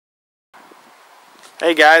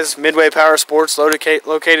Hey guys, Midway Power Sports,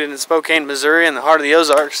 located in Spokane, Missouri, in the heart of the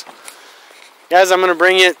Ozarks. Guys, I'm going to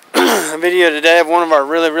bring you a video today of one of our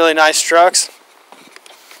really nice trucks.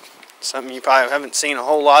 Something you probably haven't seen a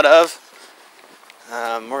whole lot of.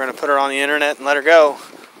 We're going to put her on the internet and let her go.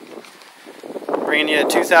 Bringing you a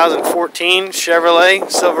 2014 Chevrolet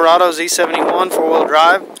Silverado Z71 4-wheel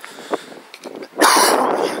drive.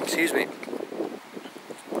 Excuse me.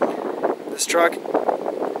 This truck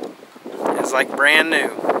is like brand new.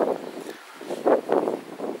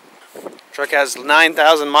 Truck has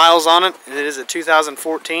 9,000 miles on it. It is a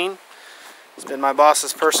 2014. It's been my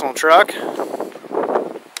boss's personal truck.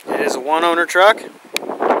 It is a one-owner truck.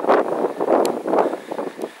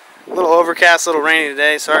 A little overcast, a little rainy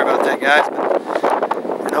today. Sorry about that, guys.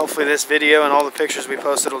 And hopefully this video and all the pictures we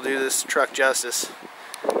posted will do this truck justice.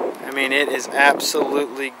 I mean, it is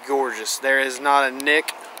absolutely gorgeous. There is not a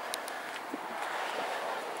nick.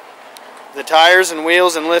 The tires and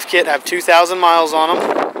wheels and lift kit have 2,000 miles on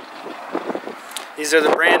them. These are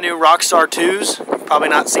the brand new ROCKSTAR 2s. You've probably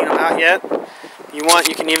not seen them out yet. If you want,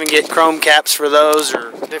 you can even get chrome caps for those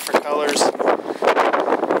or different colors. It does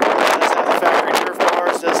have the factory turf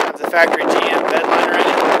bars. It does have the factory GM bed liner in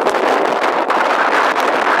it.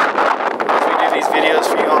 We do these videos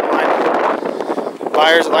for you online.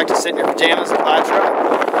 Buyers that like to sit in your pajamas and buy a truck.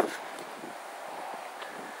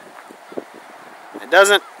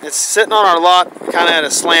 It's sitting on our lot kind of at a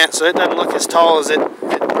slant, so it doesn't look as tall as it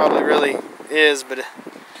probably really is, but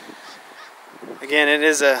again, it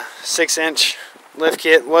is a 6-inch lift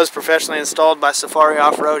kit. Was professionally installed by Safari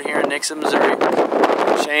Off-Road here in Nixon, Missouri.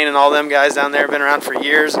 Shane and all them guys down there have been around for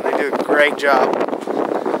years, and they do a great job.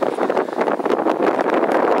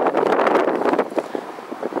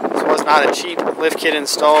 This was not a cheap lift kit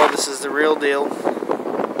installed. This is the real deal.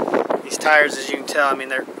 These tires, as you can tell, I mean,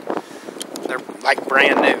 they're like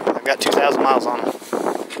brand new. I've got 2,000 miles on them.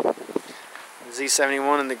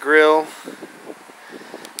 Z71 in the grill.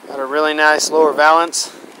 Got a really nice lower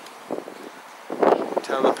valance.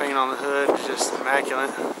 Tell the paint on the hood is just immaculate.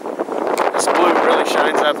 This blue really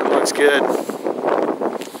shines up and looks good.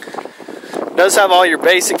 It does have all your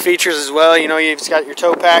basic features as well. You know, you've got your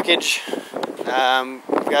tow package. You've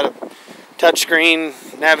got a touchscreen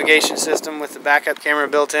navigation system with the backup camera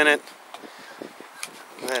built in it.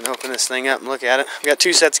 Go ahead and open this thing up and look at it. I've got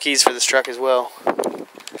 2 sets of keys for this truck as well.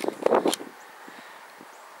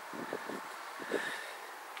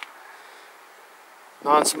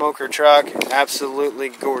 Non-smoker truck, absolutely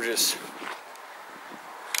gorgeous.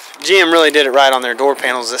 GM really did it right on their door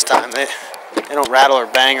panels this time. They don't rattle or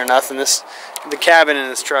bang or nothing. The cabin in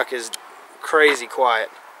this truck is crazy quiet.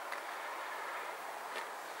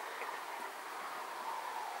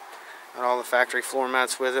 Got all the factory floor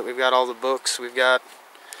mats with it. We've got all the books. We've got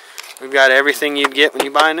everything you'd get when you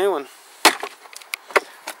buy a new one.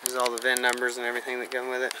 There's all the VIN numbers and everything that come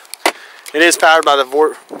with it. It is powered by the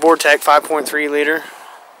VORTEC 5.3 liter.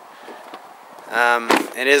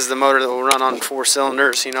 It is the motor that will run on 4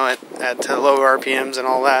 cylinders, you know, at low RPMs and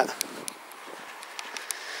all that.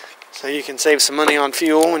 So you can save some money on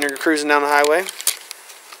fuel when you're cruising down the highway.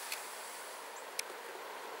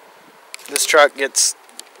 This truck gets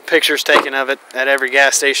pictures taken of it at every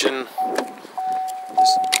gas station.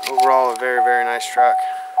 Just overall a very nice truck.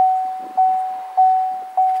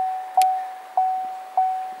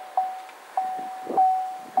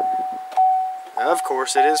 Of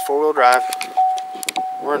course, it is 4-wheel drive.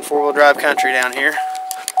 We're in 4-wheel drive country down here.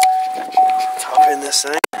 Let's hop in this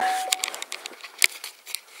thing. Go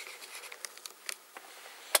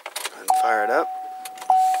ahead and fire it up.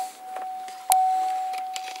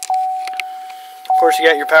 Of course, you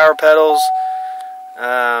got your power pedals,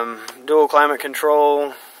 dual climate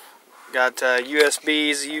control, got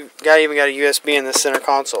USBs. You've even got a USB in the center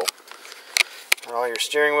console. Got all your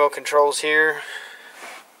steering wheel controls here.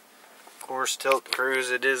 Of course, tilt, cruise.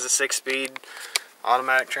 It is a 6-speed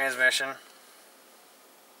automatic transmission.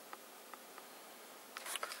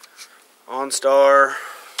 OnStar.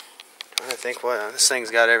 I think what this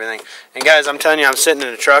thing's got everything. And guys, I'm telling you, I'm sitting in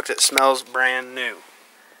a truck that smells brand new.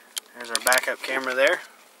 There's our backup camera there.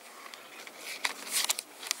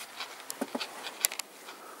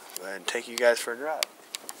 Go ahead and take you guys for a drive.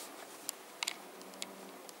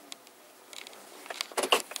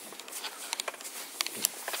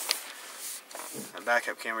 The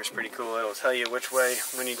backup camera is pretty cool. It'll tell you which way,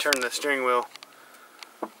 when you turn the steering wheel,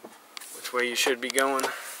 which way you should be going.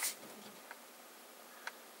 If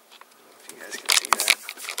you guys can see that.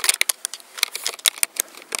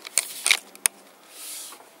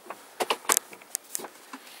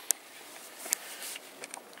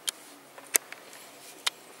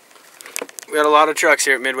 We got a lot of trucks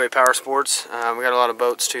here at Midway Power Sports. We got a lot of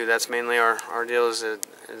boats too. That's mainly our deal is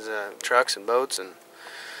trucks and boats, and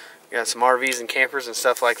we got some RVs and campers and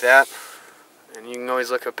stuff like that. And you can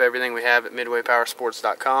always look up everything we have at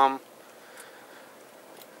midwaypowersports.com.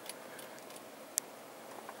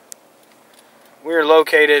 We're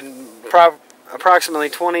located approximately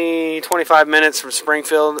 20-25 minutes from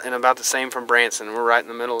Springfield and about the same from Branson. We're right in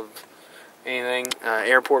the middle of anything.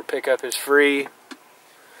 Airport pickup is free.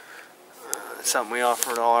 It's something we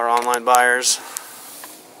offer to all our online buyers.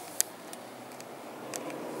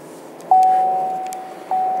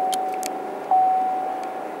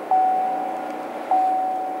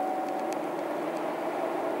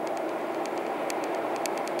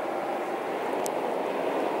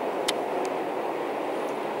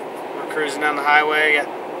 We're cruising down the highway at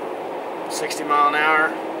 60 miles an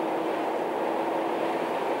hour.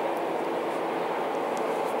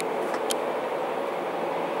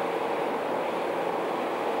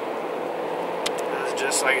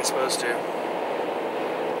 Just like it's supposed to.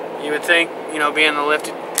 You would think, you know, being the lift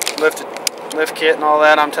kit and all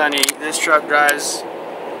that, I'm telling you, this truck drives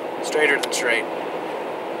straighter than straight.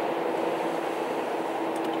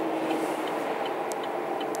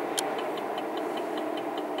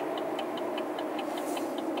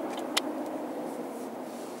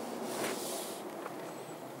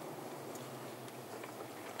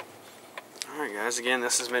 Alright guys, again,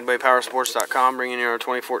 this is MidwayPowersports.com bringing you our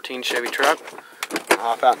 2014 Chevy truck.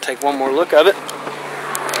 I'll hop out and take one more look of it. You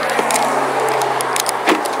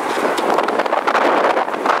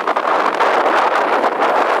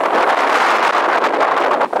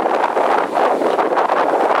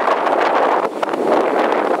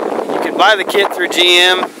can buy the kit through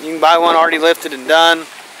GM. You can buy one already lifted and done.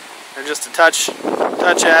 They're just a touch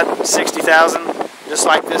at $60,000, just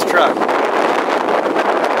like this truck.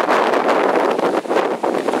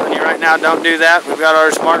 Telling you right now, don't do that. We've got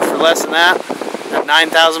ours marked for less than that. Got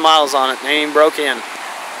 9,000 miles on it, and ain't even broke in.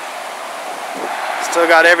 Still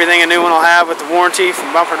got everything a new one will have with the warranty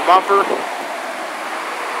from bumper to bumper.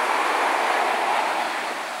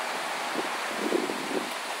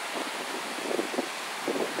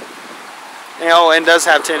 Oh, and does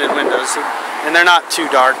have tinted windows, and they're not too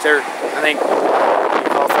dark. They're, I think, you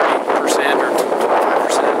call 30% or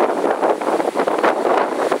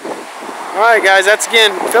 25%. All right, guys. That's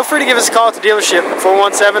again. Feel free to give us a call at the dealership,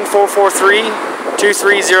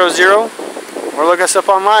 417-443-2300, or look us up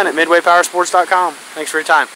online at midwaypowersports.com. Thanks for your time.